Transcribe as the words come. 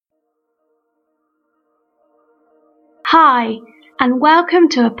Hi, and welcome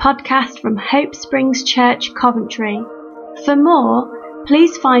to a podcast from Hope Springs Church, Coventry. For more,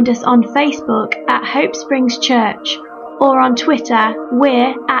 please find us on Facebook at Hope Springs Church or on Twitter,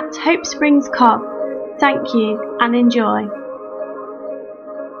 we're at Hope Springs Cov. Thank you and enjoy.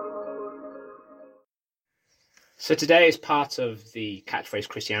 So today, as part of the Catchphrase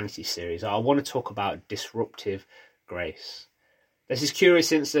Christianity series, I want to talk about disruptive grace. There's this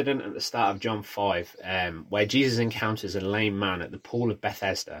curious incident at the start of John 5 where Jesus encounters a lame man at the pool of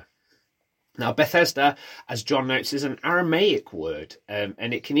Bethesda. Now, Bethesda, as John notes, is an Aramaic word,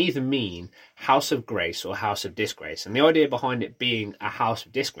 and it can either mean house of grace or house of disgrace. And the idea behind it being a house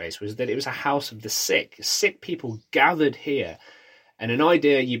of disgrace was that it was a house of the sick people gathered here. And an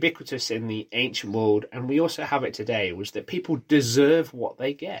idea ubiquitous in the ancient world, and we also have it today, was that people deserve what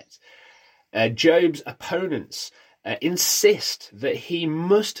they get. Job's opponents insist that he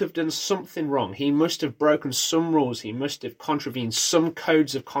must have done something wrong. He must have broken some rules. He must have contravened some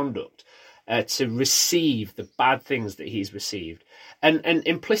codes of conduct to receive the bad things that he's received. And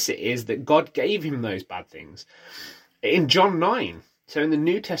implicit is that God gave him those bad things. In John 9, so in the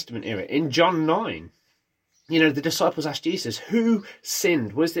New Testament era, in John 9, the disciples asked Jesus, who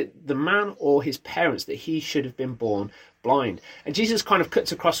sinned? Was it the man or his parents that he should have been born blind? And Jesus kind of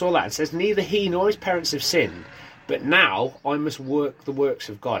cuts across all that and says, neither he nor his parents have sinned, but now I must work the works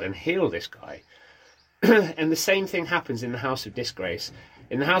of God and heal this guy. And the same thing happens in the house of disgrace.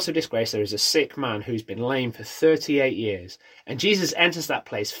 In the house of disgrace, there is a sick man who's been lame for 38 years. And Jesus enters that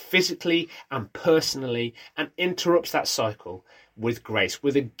place physically and personally and interrupts that cycle with grace,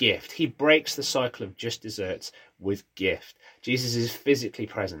 with a gift. He breaks the cycle of just desserts with gift. Jesus is physically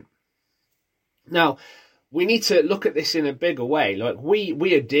present. Now, we need to look at this in a bigger way. Like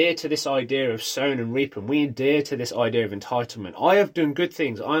we adhere to this idea of sowing and reaping. We adhere to this idea of entitlement. I have done good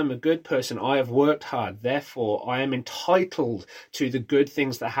things. I am a good person. I have worked hard. Therefore, I am entitled to the good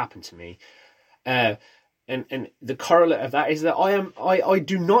things that happen to me. And the correlate of that is that I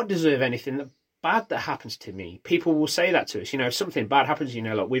do not deserve anything bad that happens to me. People will say that to us. If something bad happens,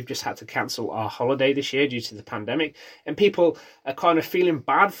 like we've just had to cancel our holiday this year due to the pandemic, and people are kind of feeling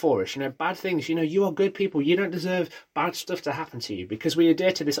bad for us. Bad things. You are good people. You don't deserve bad stuff to happen to you, because we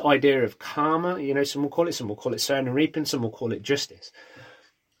adhere to this idea of karma. Some will call it sowing and reaping. Some will call it justice.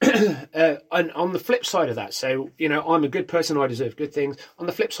 And on the flip side of that, so I'm a good person, I deserve good things. On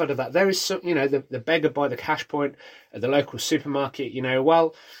the flip side of that, there is some, the beggar by the cash point at the local supermarket.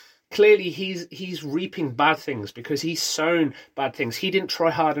 Clearly, he's reaping bad things because he's sown bad things. He didn't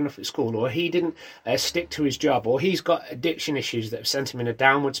try hard enough at school, or he didn't stick to his job, or he's got addiction issues that have sent him in a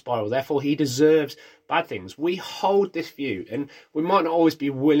downward spiral. Therefore, he deserves bad things. We hold this view, and we might not always be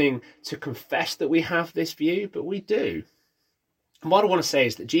willing to confess that we have this view, but we do. And what I want to say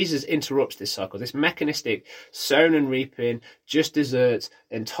is that Jesus interrupts this cycle, this mechanistic sowing and reaping, just desserts,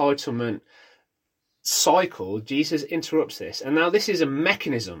 entitlement cycle. Jesus interrupts this, and now this is a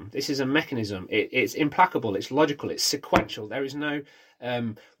mechanism. It's implacable, it's logical, it's sequential. There is no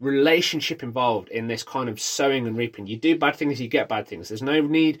relationship involved in this kind of sowing and reaping. You do bad things, you get bad things. There's no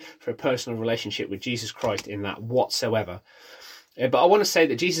need for a personal relationship with Jesus Christ in that whatsoever. But I want to say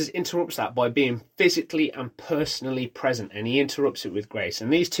that Jesus interrupts that by being physically and personally present, and he interrupts it with grace.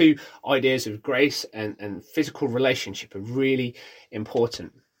 And these two ideas of grace and physical relationship are really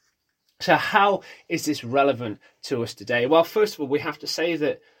important. So how is this relevant to us today? Well, first of all, we have to say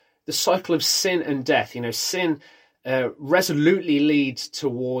that the cycle of sin and death, sin resolutely leads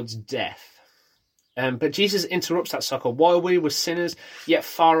towards death. But Jesus interrupts that cycle. While we were sinners, yet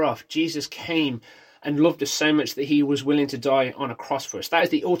far off, Jesus came and loved us so much that he was willing to die on a cross for us. That is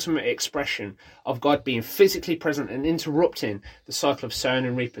the ultimate expression of God being physically present and interrupting the cycle of sowing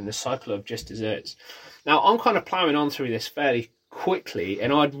and reaping, the cycle of just desserts. Now, I'm kind of ploughing on through this fairly quickly,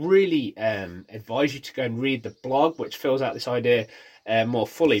 and I'd really advise you to go and read the blog, which fills out this idea more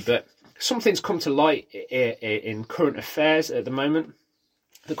fully. But something's come to light in current affairs at the moment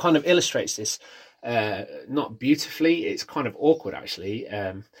that kind of illustrates this, not beautifully, it's kind of awkward actually,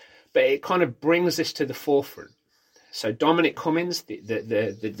 but it kind of brings this to the forefront. So Dominic Cummings,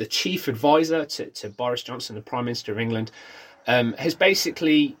 the chief advisor to Boris Johnson, the Prime Minister of England, has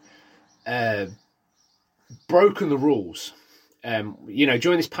basically broken the rules.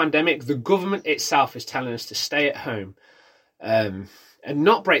 During this pandemic, the government itself is telling us to stay at home and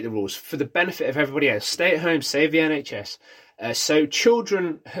not break the rules for the benefit of everybody else. Stay at home, save the NHS. So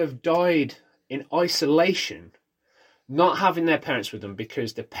children have died in isolation, not having their parents with them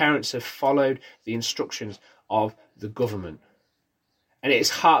because the parents have followed the instructions of the government. And it is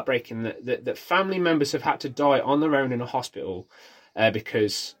heartbreaking that family members have had to die on their own in a hospital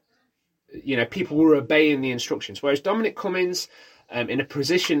because people were obeying the instructions. Whereas Dominic Cummings, in a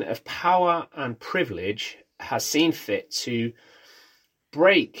position of power and privilege, has seen fit to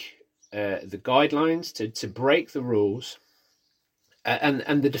break the guidelines, to break the rules.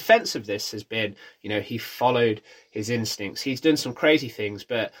 And the defense of this has been, he followed his instincts. He's done some crazy things,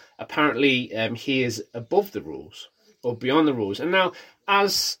 but apparently he is above the rules or beyond the rules. And now,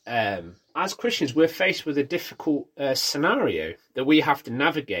 as Christians, we're faced with a difficult scenario that we have to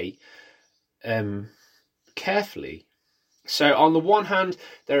navigate carefully. So on the one hand,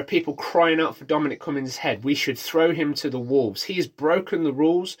 there are people crying out for Dominic Cummings' head. We should throw him to the wolves. He's broken the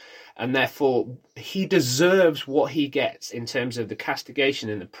rules, and therefore he deserves what he gets in terms of the castigation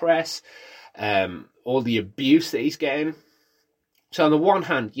in the press, all the abuse that he's getting. So on the one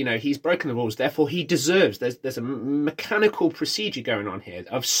hand, he's broken the rules, therefore he deserves. There's a mechanical procedure going on here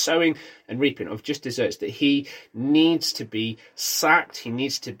of sowing and reaping, of just deserts, that he needs to be sacked, he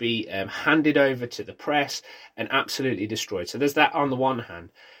needs to be handed over to the press and absolutely destroyed. So there's that on the one hand.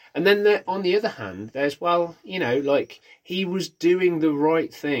 And then on the other hand, there's, he was doing the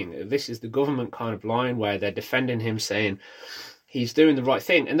right thing. This is the government kind of line where they're defending him, saying he's doing the right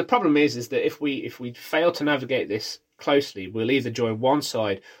thing. And the problem is that if we fail to navigate this closely, we'll either join one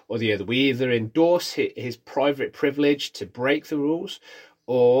side or the other. We either endorse his private privilege to break the rules,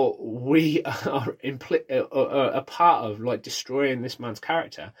 or we are a part of destroying this man's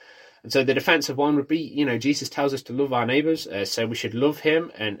character. And so the defense of one would be, Jesus tells us to love our neighbors, so we should love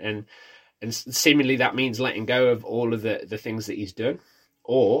him, and seemingly that means letting go of all of the things that he's done.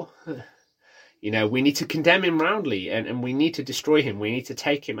 Or we need to condemn him roundly, and we need to destroy him. We need to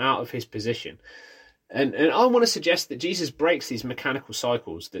take him out of his position. And I want to suggest that Jesus breaks these mechanical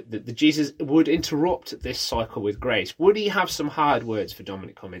cycles, that Jesus would interrupt this cycle with grace. Would he have some hard words for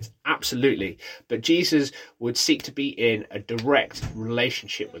Dominic Cummings? Absolutely. But Jesus would seek to be in a direct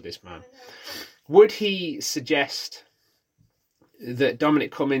relationship with this man. Would he suggest that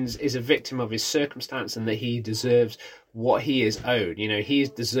Dominic Cummings is a victim of his circumstance and that he deserves what he is owed? He's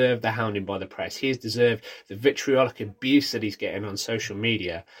deserved the hounding by the press. He's deserved the vitriolic abuse that he's getting on social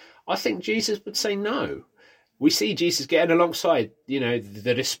media. I think Jesus would say no. We see Jesus getting alongside,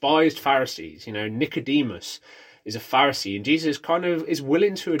 the despised Pharisees. Nicodemus is a Pharisee, and Jesus kind of is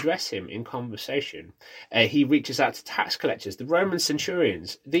willing to address him in conversation. He reaches out to tax collectors, the Roman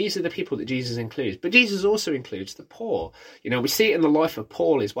centurions. These are the people that Jesus includes. But Jesus also includes the poor. We see it in the life of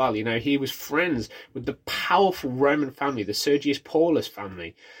Paul as well. He was friends with the powerful Roman family, the Sergius Paulus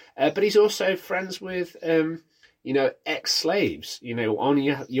family. But he's also friends with ex-slaves. You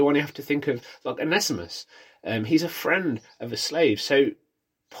only have to think of Onesimus. He's a friend of a slave. So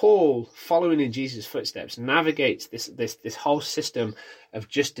Paul, following in Jesus' footsteps, navigates this whole system of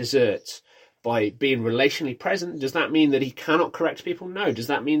just deserts by being relationally present. Does that mean that he cannot correct people? No. Does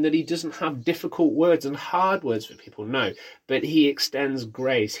that mean that he doesn't have difficult words and hard words for people? No. But he extends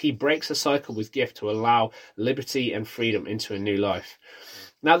grace. He breaks a cycle with gift to allow liberty and freedom into a new life.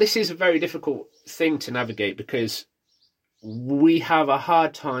 Now, this is a very difficult thing to navigate because we have a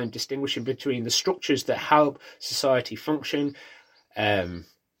hard time distinguishing between the structures that help society function and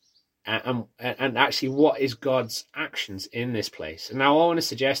actually what is God's actions in this place. And now I want to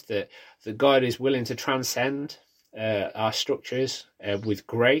suggest that God is willing to transcend our structures with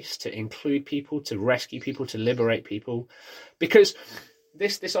grace, to include people, to rescue people, to liberate people. Because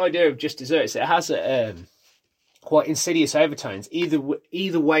this idea of just deserts, it has quite insidious overtones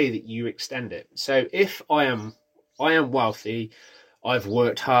either way that you extend it. So if I am wealthy, I've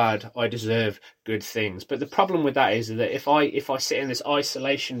worked hard, I deserve good things. But the problem with that is that if I sit in this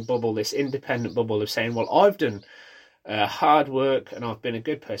isolation bubble, this independent bubble of saying, well, I've done hard work and I've been a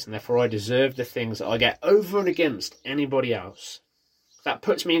good person, therefore I deserve the things that I get over and against anybody else, that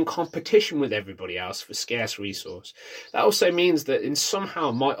puts me in competition with everybody else for scarce resource. That also means that in somehow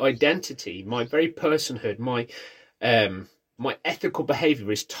my identity, my very personhood, my ethical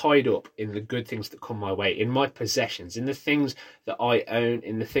behavior is tied up in the good things that come my way, in my possessions, in the things that I own,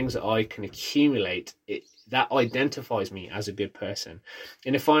 in the things that I can accumulate. That identifies me as a good person.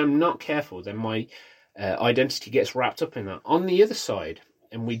 And if I'm not careful, then my identity gets wrapped up in that. On the other side,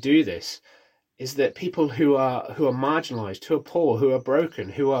 and we do this, is that people who are marginalized, who are poor, who are broken,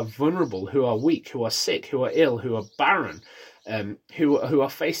 who are vulnerable, who are weak, who are sick, who are ill, who are barren, who are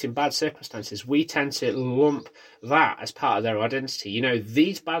facing bad circumstances, we tend to lump that as part of their identity.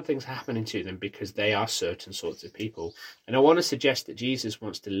 These bad things are happening to them because they are certain sorts of people. And I want to suggest that Jesus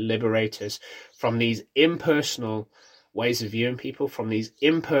wants to liberate us from these impersonal ways of viewing people, from these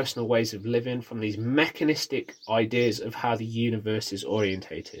impersonal ways of living, from these mechanistic ideas of how the universe is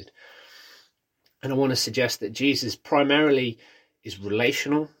orientated. And I want to suggest that Jesus primarily is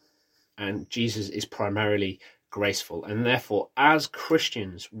relational. and Jesus is primarily graceful. And therefore, as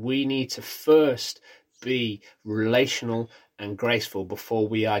Christians, we need to first be relational and graceful before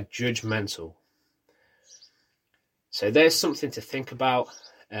we are judgmental. So there's something to think about.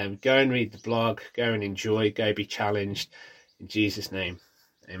 Go and read the blog, go and enjoy, go be challenged. In Jesus' name,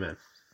 amen.